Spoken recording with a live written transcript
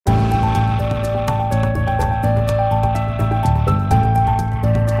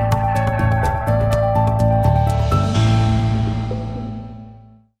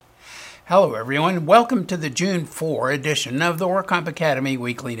Hello everyone, welcome to the June 4 edition of the WorkComp Academy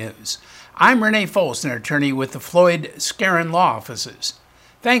Weekly News. I'm Renee Folson, attorney with the Floyd Skeren Law Offices.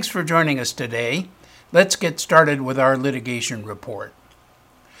 Thanks for joining us today. Let's get started with our litigation report.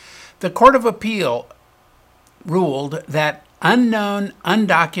 The Court of Appeal ruled that unknown,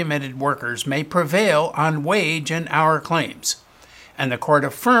 undocumented workers may prevail on wage and hour claims. And the court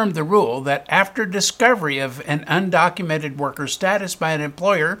affirmed the rule that after discovery of an undocumented worker's status by an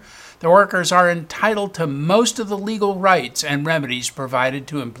employer, the workers are entitled to most of the legal rights and remedies provided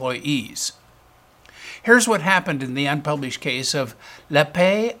to employees. Here's what happened in the unpublished case of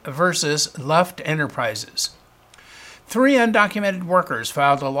Lepay versus Luft Enterprises. 3 undocumented workers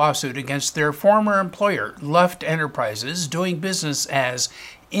filed a lawsuit against their former employer, Luft Enterprises, doing business as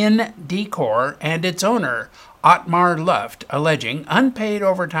Indecor, and its owner, Otmar Luft, alleging unpaid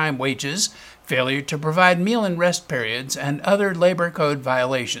overtime wages, failure to provide meal and rest periods, and other labor code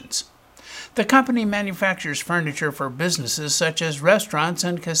violations. The company manufactures furniture for businesses such as restaurants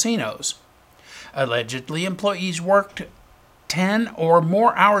and casinos. Allegedly, employees worked 10 or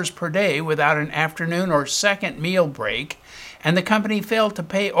more hours per day without an afternoon or second meal break, and the company failed to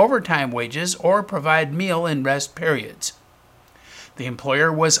pay overtime wages or provide meal and rest periods. The employer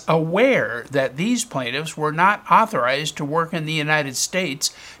was aware that these plaintiffs were not authorized to work in the United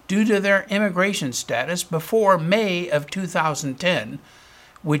States due to their immigration status before May of 2010,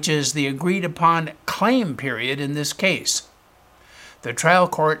 which is the agreed-upon claim period in this case. The trial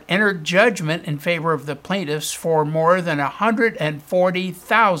court entered judgment in favor of the plaintiffs for more than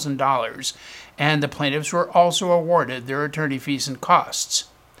 $140,000, and the plaintiffs were also awarded their attorney fees and costs.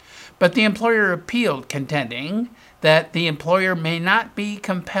 But the employer appealed, contending that the employer may not be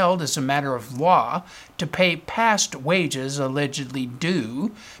compelled as a matter of law to pay past wages allegedly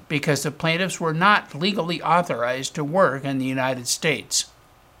due because the plaintiffs were not legally authorized to work in the United States.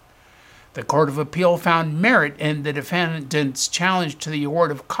 The Court of Appeal found merit in the defendant's challenge to the award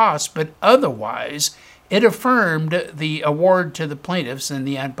of costs, but otherwise it affirmed the award to the plaintiffs in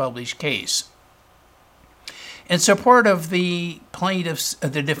the unpublished case. In support of the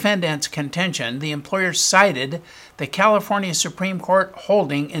defendant's contention, the employer cited the California Supreme Court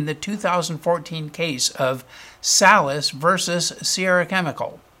holding in the 2014 case of Salas versus Sierra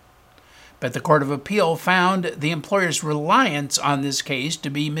Chemical. But the Court of Appeal found the employer's reliance on this case to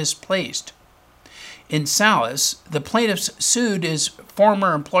be misplaced. In Salas, the plaintiffs sued his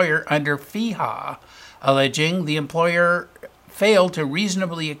former employer under FEHA, alleging the employer failed to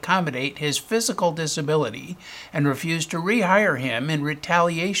reasonably accommodate his physical disability and refused to rehire him in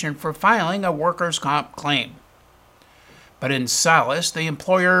retaliation for filing a workers' comp claim. But in Salas, the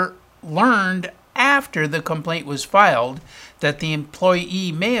employer learned after the complaint was filed that the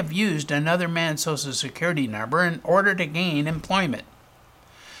employee may have used another man's Social Security number in order to gain employment.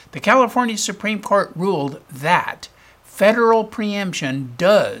 The California Supreme Court ruled that federal preemption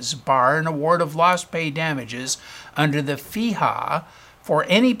does bar an award of lost pay damages under the FEHA for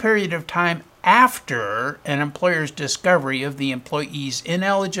any period of time after an employer's discovery of the employee's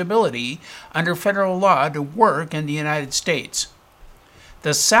ineligibility under federal law to work in the United States.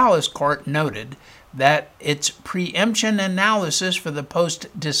 The Salas court noted that its preemption analysis for the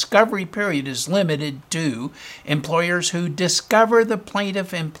post-discovery period is limited to employers who discover the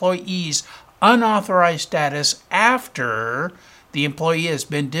plaintiff employee's unauthorized status after the employee has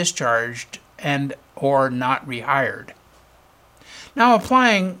been discharged and or not rehired. Now,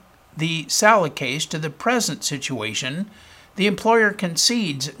 applying the Sala case to the present situation, the employer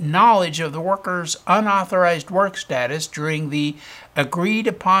concedes knowledge of the worker's unauthorized work status during the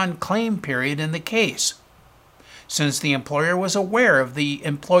agreed-upon claim period in the case. Since the employer was aware of the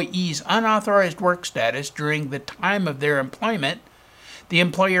employee's unauthorized work status during the time of their employment, the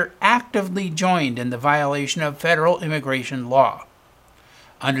employer actively joined in the violation of federal immigration law.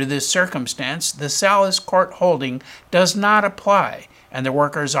 Under this circumstance, the Salas court holding does not apply, and the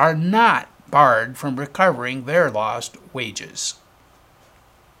workers are not barred from recovering their lost wages.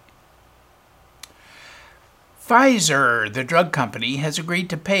 Pfizer, the drug company, has agreed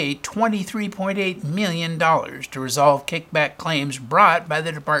to pay $23.8 million to resolve kickback claims brought by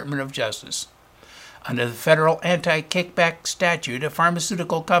the Department of Justice. Under the federal anti-kickback statute, a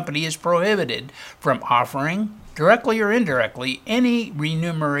pharmaceutical company is prohibited from offering, directly or indirectly, any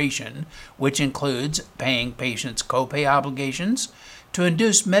remuneration, which includes paying patients' copay obligations, to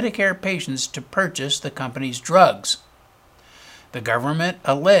induce Medicare patients to purchase the company's drugs. The government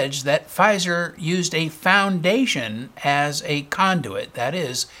alleged that Pfizer used a foundation as a conduit, that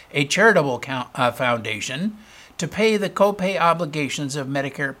is, a charitable foundation, to pay the copay obligations of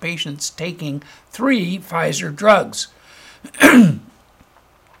Medicare patients taking 3 Pfizer drugs.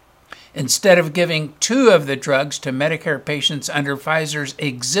 Instead of giving 2 of the drugs to Medicare patients under Pfizer's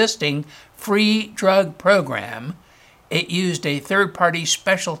existing free drug program, it used a third-party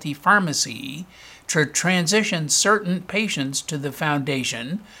specialty pharmacy to transition certain patients to the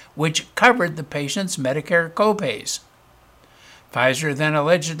foundation, which covered the patient's Medicare copays. Pfizer then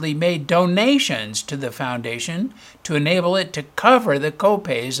allegedly made donations to the foundation to enable it to cover the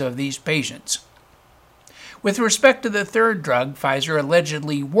copays of these patients. With respect to the third drug, Pfizer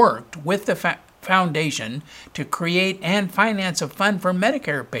allegedly worked with the foundation to create and finance a fund for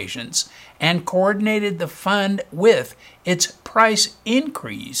Medicare patients and coordinated the fund with its price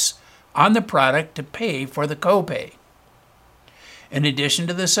increase on the product to pay for the copay. In addition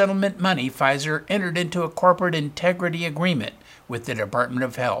to the settlement money, Pfizer entered into a corporate integrity agreement with the Department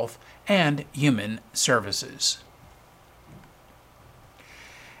of Health and Human Services.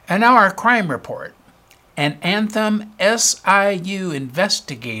 And now our crime report. An Anthem SIU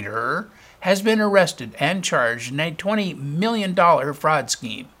investigator has been arrested and charged in a $20 million fraud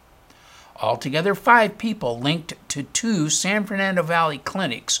scheme. Altogether, 5 people linked to 2 San Fernando Valley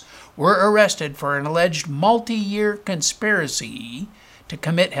clinics were arrested for an alleged multi-year conspiracy to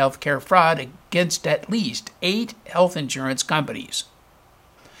commit healthcare fraud against at least 8 health insurance companies.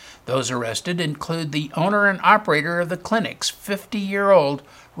 Those arrested include the owner and operator of the clinics, 50-year-old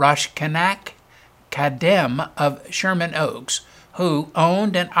Rashkanak Kadem of Sherman Oaks, who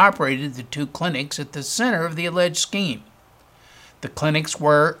owned and operated the 2 clinics at the center of the alleged scheme. The clinics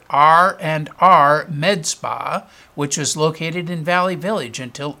were R&R Med Spa, which was located in Valley Village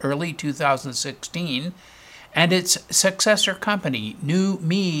until early 2016, and its successor company, New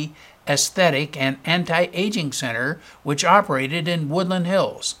Me Aesthetic and Anti-Aging Center, which operated in Woodland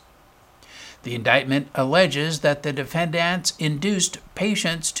Hills. The indictment alleges that the defendants induced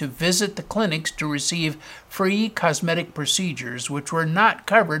patients to visit the clinics to receive free cosmetic procedures which were not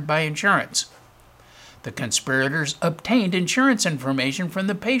covered by insurance. The conspirators obtained insurance information from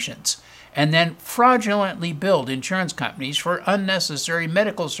the patients and then fraudulently billed insurance companies for unnecessary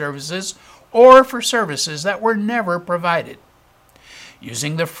medical services or for services that were never provided.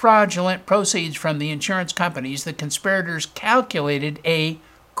 Using the fraudulent proceeds from the insurance companies, the conspirators calculated a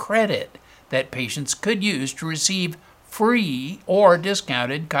credit that patients could use to receive free or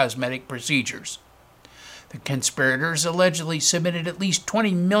discounted cosmetic procedures. The conspirators allegedly submitted at least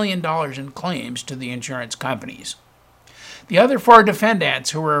 $20 million in claims to the insurance companies. The other 4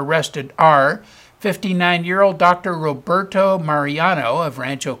 defendants who were arrested are 59-year-old Dr. Roberto Mariano of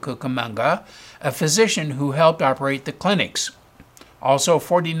Rancho Cucamonga, a physician who helped operate the clinics. Also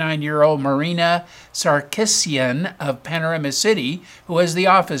 49-year-old Marina Sarkissian of Panorama City, who was the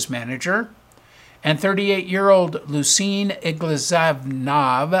office manager, and 38-year-old Lucine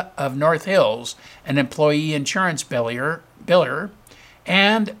Iglesiavnov of North Hills, an employee insurance biller,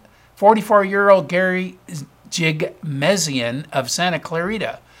 and 44-year-old Gary Jigmezian of Santa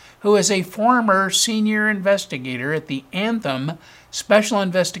Clarita, who is a former senior investigator at the Anthem Special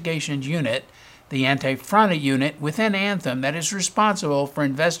Investigations Unit, the Anti-Fraude unit within Anthem that is responsible for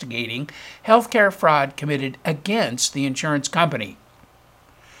investigating healthcare fraud committed against the insurance company.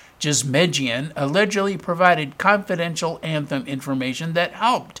 Jizmejian allegedly provided confidential Anthem information that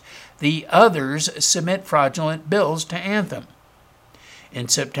helped the others submit fraudulent bills to Anthem. In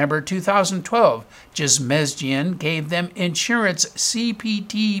September 2012, Jizmejian gave them insurance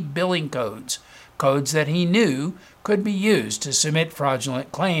CPT billing codes that he knew could be used to submit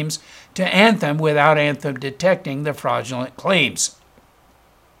fraudulent claims to Anthem without Anthem detecting the fraudulent claims.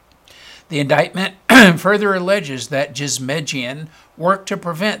 The indictment further alleges that Jizmejian worked to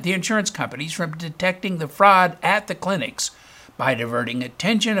prevent the insurance companies from detecting the fraud at the clinics by diverting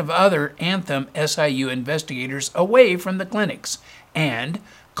attention of other Anthem SIU investigators away from the clinics and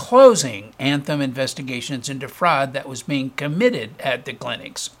closing Anthem investigations into fraud that was being committed at the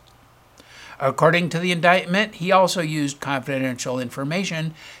clinics. According to the indictment, he also used confidential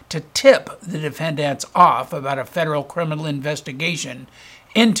information to tip the defendants off about a federal criminal investigation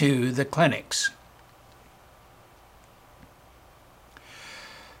into the clinics.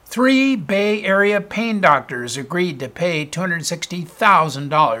 3 Bay Area pain doctors agreed to pay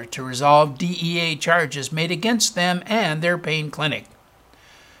 $260,000 to resolve DEA charges made against them and their pain clinic.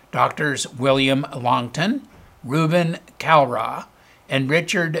 Doctors William Longton, Reuben Kalra, and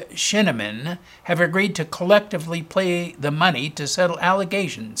Richard Shinneman have agreed to collectively pay the money to settle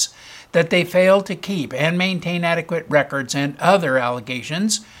allegations that they failed to keep and maintain adequate records and other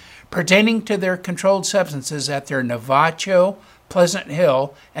allegations pertaining to their controlled substances at their Navajo, Pleasant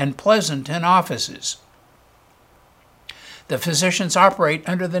Hill, and Pleasanton offices. The physicians operate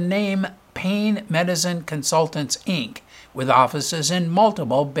under the name Pain Medicine Consultants, Inc., with offices in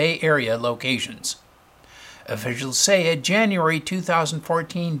multiple Bay Area locations. Officials say a January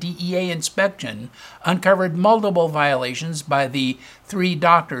 2014 DEA inspection uncovered multiple violations by the 3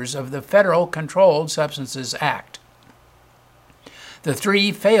 doctors of the Federal Controlled Substances Act. The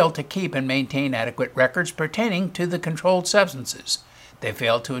 3 failed to keep and maintain adequate records pertaining to the controlled substances. They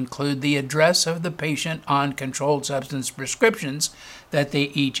failed to include the address of the patient on controlled substance prescriptions that they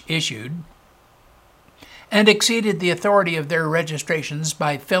each issued, and exceeded the authority of their registrations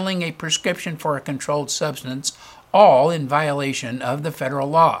by filling a prescription for a controlled substance, all in violation of the federal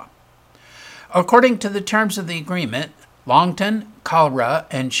law. According to the terms of the agreement, Longton, Kalra,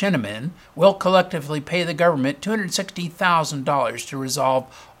 and Shinneman will collectively pay the government $260,000 to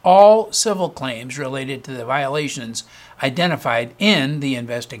resolve all civil claims related to the violations identified in the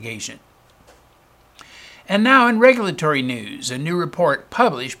investigation. And now in regulatory news, a new report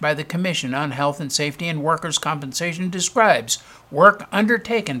published by the Commission on Health and Safety and Workers' Compensation describes work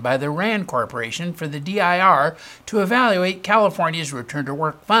undertaken by the RAND Corporation for the DIR to evaluate California's Return to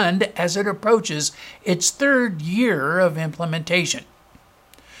Work Fund as it approaches its 3rd year of implementation.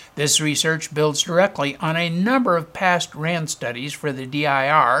 This research builds directly on a number of past RAND studies for the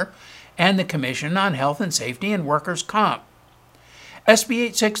DIR and the Commission on Health and Safety and Workers' Comp. SB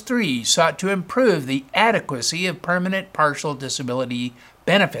 863 sought to improve the adequacy of permanent partial disability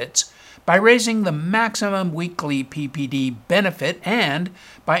benefits by raising the maximum weekly PPD benefit and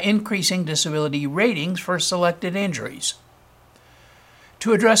by increasing disability ratings for selected injuries.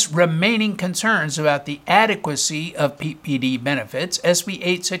 To address remaining concerns about the adequacy of PPD benefits, SB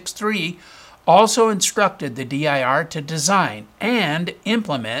 863 also instructed the DIR to design and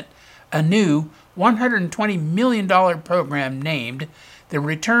implement a new $120 million program named the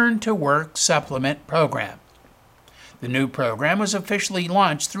Return to Work Supplement Program. The new program was officially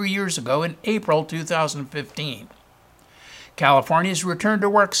launched 3 years ago in April 2015. California's Return to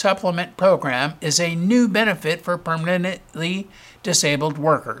Work Supplement Program is a new benefit for permanently disabled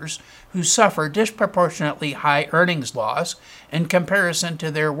workers who suffer disproportionately high earnings loss in comparison to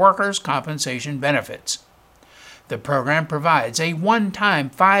their workers' compensation benefits. The program provides a one-time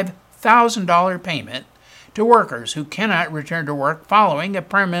 $5,000 payment to workers who cannot return to work following a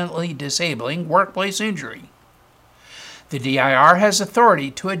permanently disabling workplace injury. The DIR has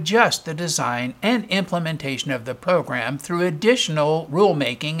authority to adjust the design and implementation of the program through additional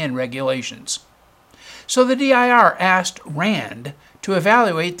rulemaking and regulations. So the DIR asked RAND to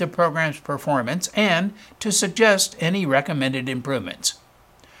evaluate the program's performance and to suggest any recommended improvements.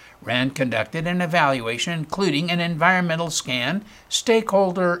 RAND conducted an evaluation including an environmental scan,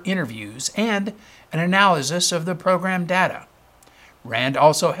 stakeholder interviews, and an analysis of the program data. RAND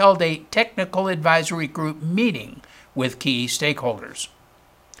also held a technical advisory group meeting with key stakeholders.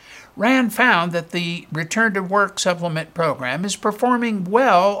 RAND found that the Return to Work Supplement Program is performing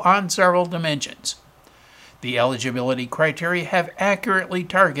well on several dimensions. The eligibility criteria have accurately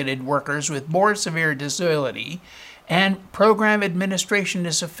targeted workers with more severe disability, and program administration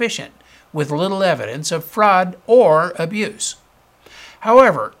is efficient, with little evidence of fraud or abuse.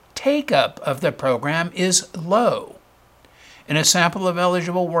 However, take-up of the program is low. In a sample of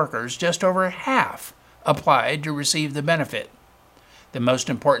eligible workers, just over half applied to receive the benefit. The most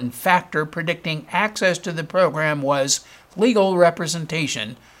important factor predicting access to the program was legal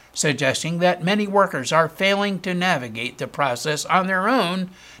representation, suggesting that many workers are failing to navigate the process on their own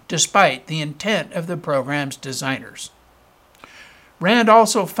despite the intent of the program's designers. RAND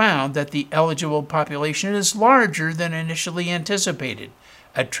also found that the eligible population is larger than initially anticipated,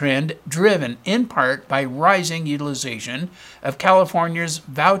 a trend driven in part by rising utilization of California's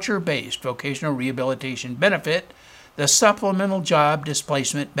voucher-based vocational rehabilitation benefit, the Supplemental Job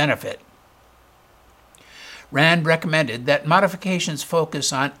Displacement Benefit. RAND recommended that modifications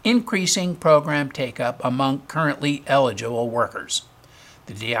focus on increasing program take-up among currently eligible workers.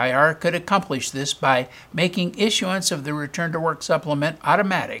 The DIR could accomplish this by making issuance of the Return to Work Supplement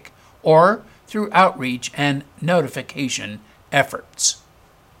automatic or through outreach and notification efforts.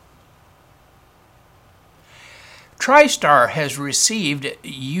 TriStar has received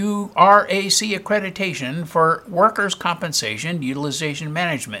URAC accreditation for workers' compensation utilization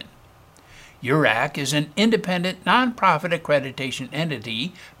management. URAC is an independent nonprofit accreditation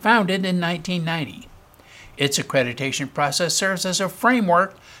entity founded in 1990. Its accreditation process serves as a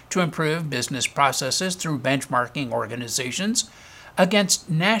framework to improve business processes through benchmarking organizations against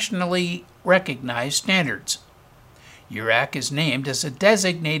nationally recognized standards. URAC is named as a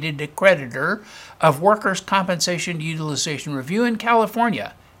designated accreditor of workers' compensation utilization review in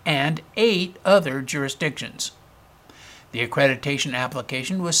California and 8 other jurisdictions. The accreditation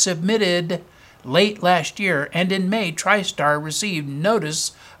application was submitted late last year, and in May, TriStar received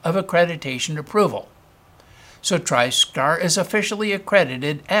notice of accreditation approval. So TriStar is officially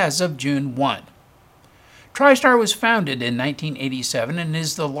accredited as of June 1. TriStar was founded in 1987 and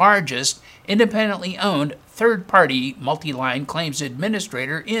is the largest independently owned third-party multi-line claims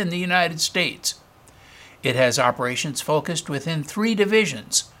administrator in the United States. It has operations focused within 3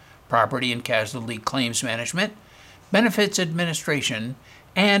 divisions: property and casualty claims management, benefits administration,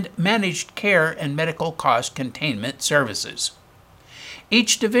 and managed care and medical cost containment services.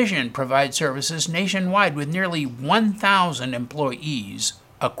 Each division provides services nationwide with nearly 1,000 employees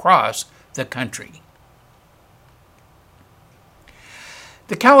across the country.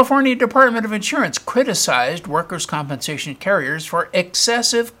 The California Department of Insurance criticized workers' compensation carriers for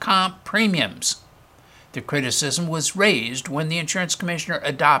excessive comp premiums. The criticism was raised when the insurance commissioner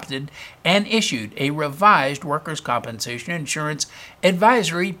adopted and issued a revised workers' compensation insurance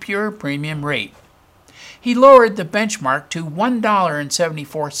advisory pure premium rate. He lowered the benchmark to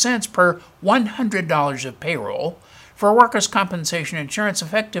 $1.74 per $100 of payroll for workers' compensation insurance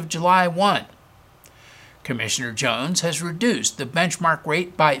effective July 1. Commissioner Jones has reduced the benchmark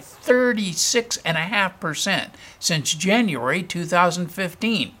rate by 36.5% since January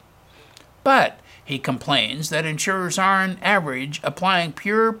 2015. But he complains that insurers are on average applying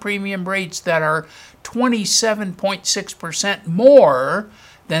pure premium rates that are 27.6% more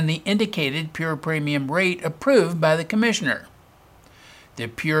than the indicated pure premium rate approved by the commissioner. The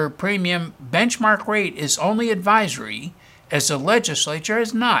pure premium benchmark rate is only advisory, as the legislature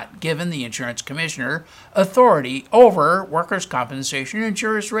has not given the insurance commissioner authority over workers' compensation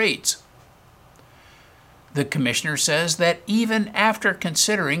insurers' rates. The commissioner says that even after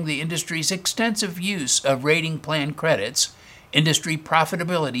considering the industry's extensive use of rating plan credits, industry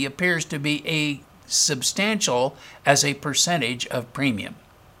profitability appears to be as substantial as a percentage of premium.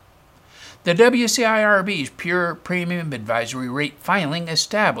 The WCIRB's pure premium advisory rate filing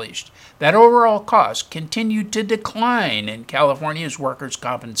established that overall costs continued to decline in California's workers'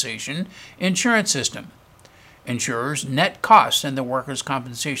 compensation insurance system. Insurers' net costs in the workers'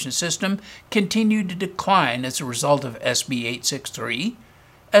 compensation system continued to decline as a result of SB 863,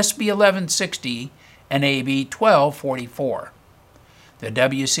 SB 1160, and AB 1244. The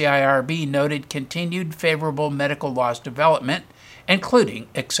WCIRB noted continued favorable medical loss development, including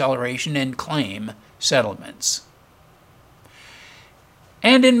acceleration in claim settlements.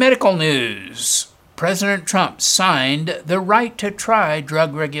 And in medical news, President Trump signed the Right to Try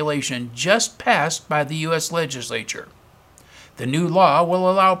drug regulation just passed by the U.S. legislature. The new law will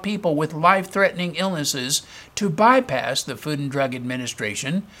allow people with life-threatening illnesses to bypass the Food and Drug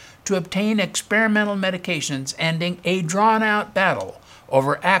Administration to obtain experimental medications, ending a drawn-out battle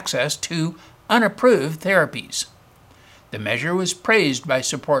over access to unapproved therapies. The measure was praised by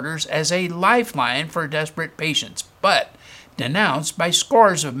supporters as a lifeline for desperate patients, but denounced by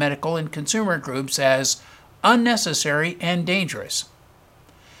scores of medical and consumer groups as unnecessary and dangerous.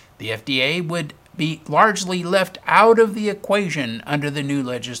 The FDA would be largely left out of the equation under the new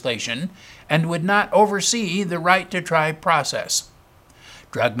legislation and would not oversee the Right to Try process.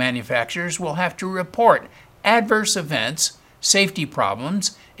 Drug manufacturers will have to report adverse events, safety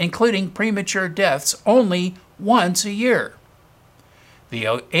problems, including premature deaths, only once a year.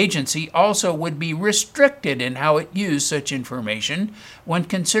 The agency also would be restricted in how it used such information when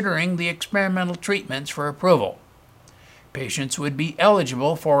considering the experimental treatments for approval. Patients would be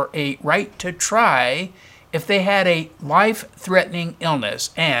eligible for a right to try if they had a life-threatening illness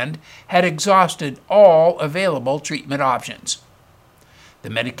and had exhausted all available treatment options. The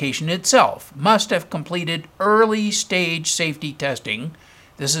medication itself must have completed early-stage safety testing,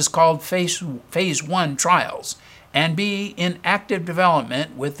 this is called phase 1 trials, and be in active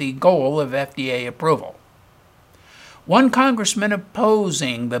development with the goal of FDA approval. One congressman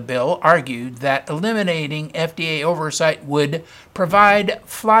opposing the bill argued that eliminating FDA oversight would provide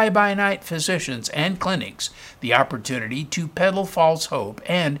fly-by-night physicians and clinics the opportunity to peddle false hope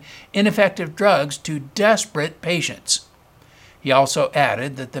and ineffective drugs to desperate patients. He also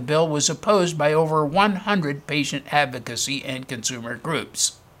added that the bill was opposed by over 100 patient advocacy and consumer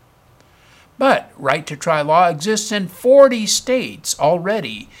groups. But Right to Try law exists in 40 states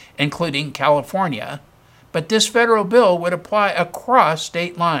already, including California, but this federal bill would apply across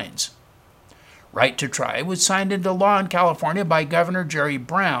state lines. Right to Try was signed into law in California by Governor Jerry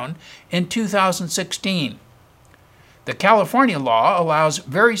Brown in 2016. The California law allows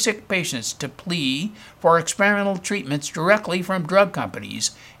very sick patients to plea for experimental treatments directly from drug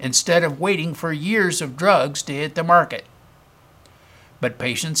companies instead of waiting for years of drugs to hit the market. But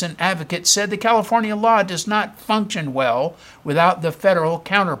patients and advocates said the California law does not function well without the federal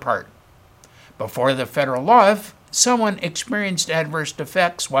counterpart. Before the federal law, if someone experienced adverse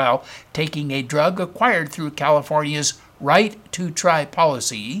effects while taking a drug acquired through California's right to try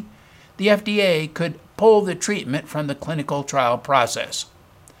policy, the FDA could pull the treatment from the clinical trial process.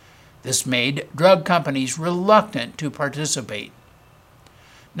 This made drug companies reluctant to participate.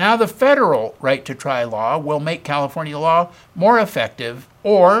 Now, the federal right to try law will make California law more effective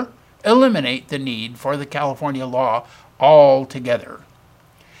or eliminate the need for the California law altogether.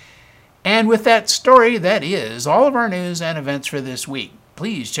 And with that story, that is all of our news and events for this week.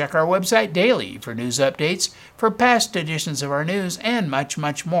 Please check our website daily for news updates, for past editions of our news, and much,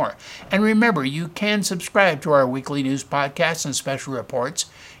 much more. And remember, you can subscribe to our weekly news podcasts and special reports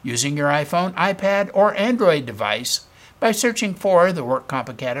using your iPhone, iPad, or Android device by searching for the WorkComp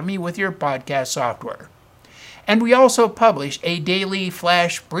Academy with your podcast software. And we also publish a daily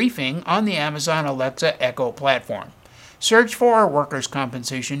flash briefing on the Amazon Alexa Echo platform. Search for Workers'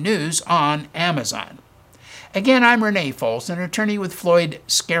 Compensation News on Amazon. Again, I'm Renee Fols, an attorney with Floyd,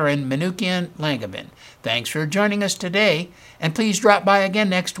 Skeren, Manukian, Langevin. Thanks for joining us today, and please drop by again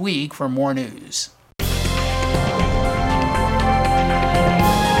next week for more news.